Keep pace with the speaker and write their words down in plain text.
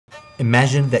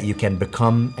Imagine that you can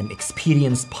become an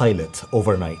experienced pilot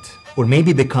overnight, or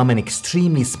maybe become an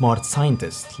extremely smart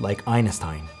scientist like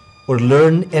Einstein, or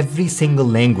learn every single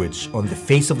language on the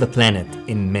face of the planet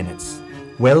in minutes.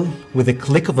 Well, with a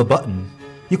click of a button,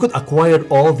 you could acquire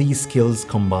all these skills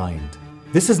combined.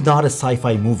 This is not a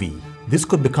sci-fi movie. This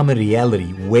could become a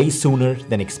reality way sooner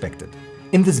than expected.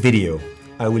 In this video,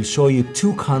 I will show you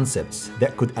two concepts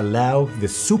that could allow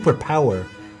this superpower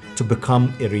to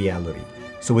become a reality.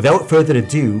 So without further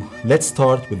ado, let's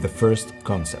start with the first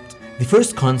concept. The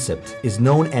first concept is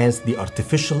known as the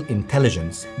artificial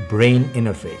intelligence brain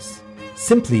interface.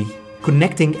 Simply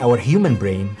connecting our human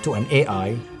brain to an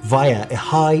AI via a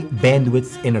high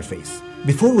bandwidth interface.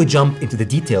 Before we jump into the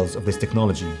details of this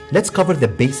technology, let's cover the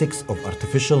basics of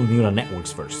artificial neural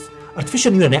networks first.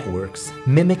 Artificial neural networks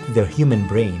mimic the human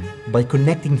brain by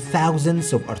connecting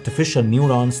thousands of artificial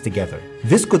neurons together.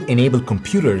 This could enable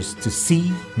computers to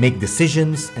see, make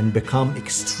decisions, and become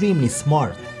extremely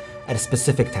smart at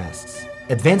specific tasks.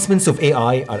 Advancements of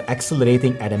AI are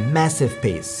accelerating at a massive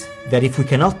pace that if we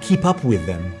cannot keep up with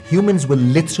them, humans will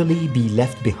literally be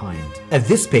left behind. At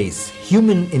this pace,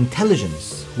 human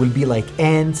intelligence will be like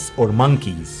ants or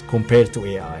monkeys compared to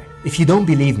AI. If you don't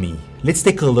believe me, let's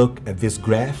take a look at this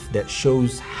graph that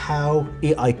shows how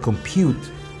AI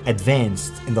compute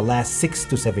advanced in the last 6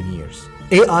 to 7 years.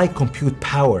 AI compute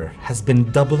power has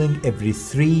been doubling every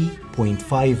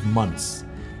 3.5 months.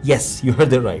 Yes, you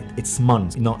heard it right, it's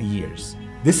months, not years.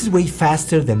 This is way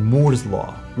faster than Moore's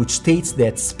law, which states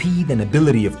that speed and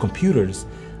ability of computers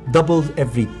doubled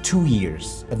every 2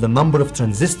 years as the number of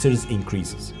transistors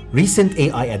increases. Recent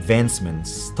AI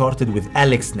advancements started with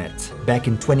AlexNet back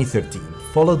in 2013,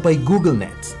 followed by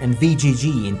GoogleNet and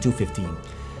VGG in 2015,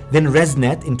 then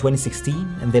ResNet in 2016,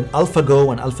 and then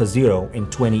AlphaGo and AlphaZero in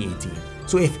 2018.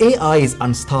 So if AI is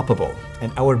unstoppable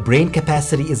and our brain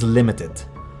capacity is limited,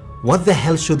 what the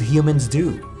hell should humans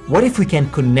do? What if we can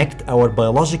connect our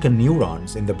biological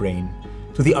neurons in the brain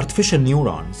to the artificial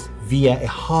neurons via a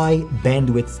high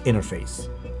bandwidth interface?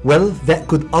 Well, that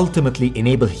could ultimately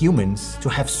enable humans to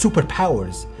have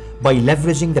superpowers by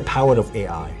leveraging the power of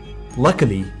AI.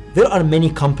 Luckily, there are many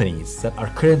companies that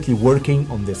are currently working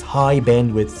on this high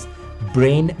bandwidth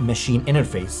brain-machine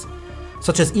interface,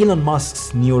 such as Elon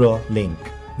Musk's Neuralink.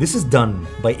 This is done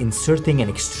by inserting an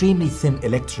extremely thin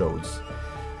electrodes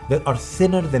that are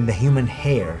thinner than the human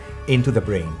hair into the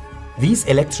brain. These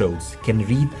electrodes can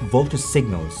read voltage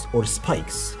signals or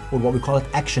spikes, or what we call it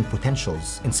action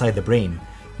potentials inside the brain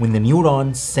when the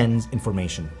neuron sends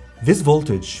information. This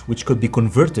voltage, which could be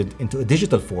converted into a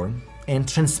digital form and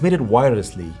transmitted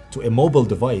wirelessly to a mobile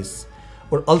device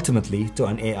or ultimately to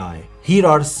an AI. Here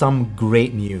are some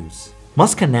great news.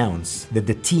 Musk announced that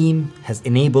the team has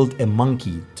enabled a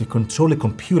monkey to control a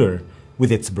computer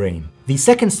with its brain. The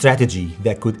second strategy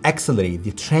that could accelerate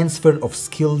the transfer of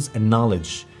skills and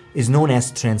knowledge is known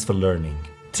as transfer learning.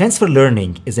 Transfer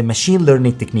learning is a machine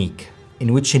learning technique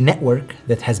in which a network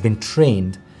that has been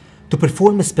trained to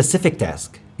perform a specific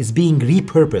task is being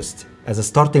repurposed as a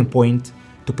starting point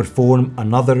to perform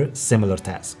another similar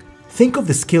task. Think of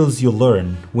the skills you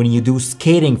learn when you do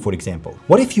skating, for example.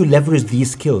 What if you leverage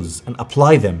these skills and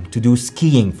apply them to do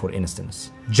skiing, for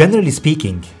instance? Generally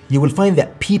speaking, you will find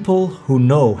that people who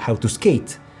know how to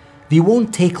skate, they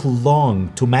won't take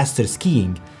long to master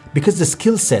skiing because the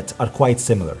skill sets are quite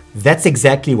similar. That's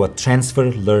exactly what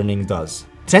transfer learning does.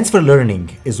 Transfer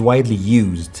learning is widely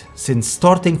used since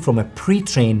starting from a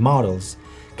pre-trained models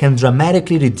can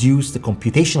dramatically reduce the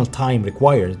computational time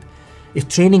required if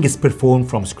training is performed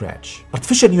from scratch.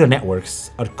 Artificial neural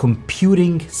networks are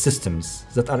computing systems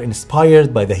that are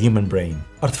inspired by the human brain.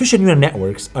 Artificial neural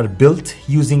networks are built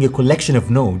using a collection of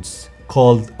nodes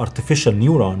called artificial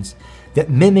neurons that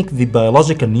mimic the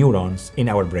biological neurons in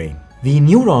our brain. The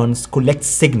neurons collect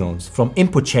signals from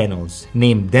input channels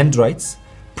named dendrites,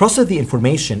 process the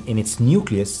information in its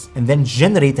nucleus, and then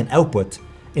generate an output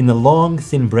in a long,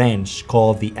 thin branch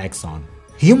called the axon.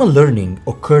 Human learning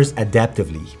occurs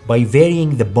adaptively by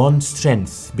varying the bond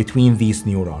strength between these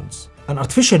neurons. An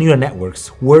artificial neural network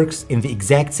works in the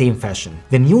exact same fashion.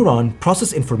 The neuron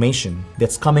processes information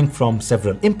that's coming from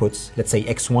several inputs, let's say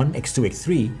x1, x2,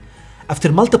 x3,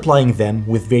 after multiplying them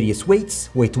with various weights,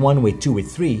 weight 1, weight 2, weight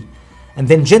 3, and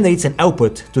then generates an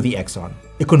output to the axon.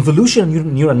 A convolutional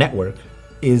neural network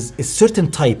is a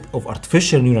certain type of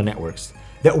artificial neural networks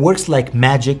that works like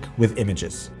magic with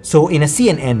images. So in a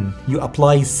CNN, you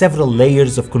apply several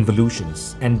layers of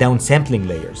convolutions and downsampling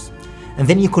layers, and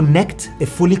then you connect a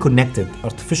fully connected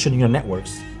artificial neural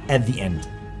networks at the end.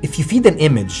 If you feed an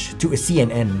image to a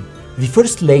CNN, the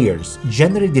first layers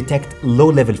generally detect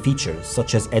low-level features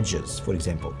such as edges, for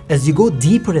example. As you go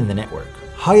deeper in the network,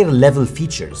 higher level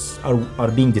features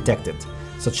are being detected,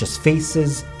 such as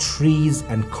faces, trees,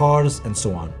 and cars, and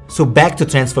so on. So back to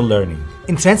transfer learning.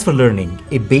 In transfer learning,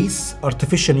 a base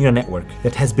artificial neural network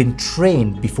that has been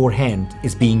trained beforehand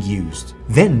is being used.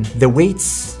 Then the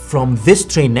weights from this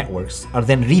trained networks are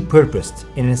then repurposed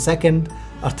in a second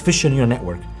artificial neural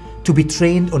network to be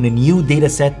trained on a new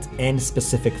dataset and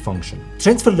specific function.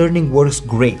 Transfer learning works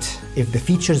great if the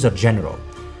features are general,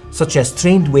 such as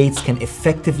trained weights can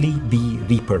effectively be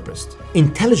repurposed.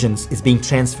 Intelligence is being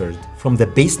transferred from the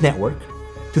base network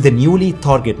to the newly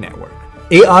target network.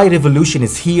 AI revolution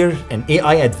is here, and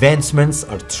AI advancements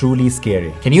are truly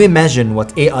scary. Can you imagine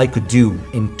what AI could do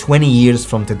in 20 years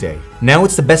from today? Now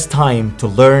it's the best time to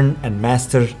learn and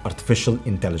master artificial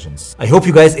intelligence. I hope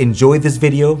you guys enjoyed this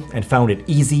video and found it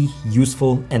easy,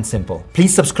 useful, and simple.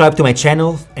 Please subscribe to my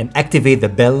channel and activate the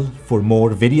bell for more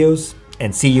videos,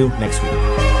 and see you next week.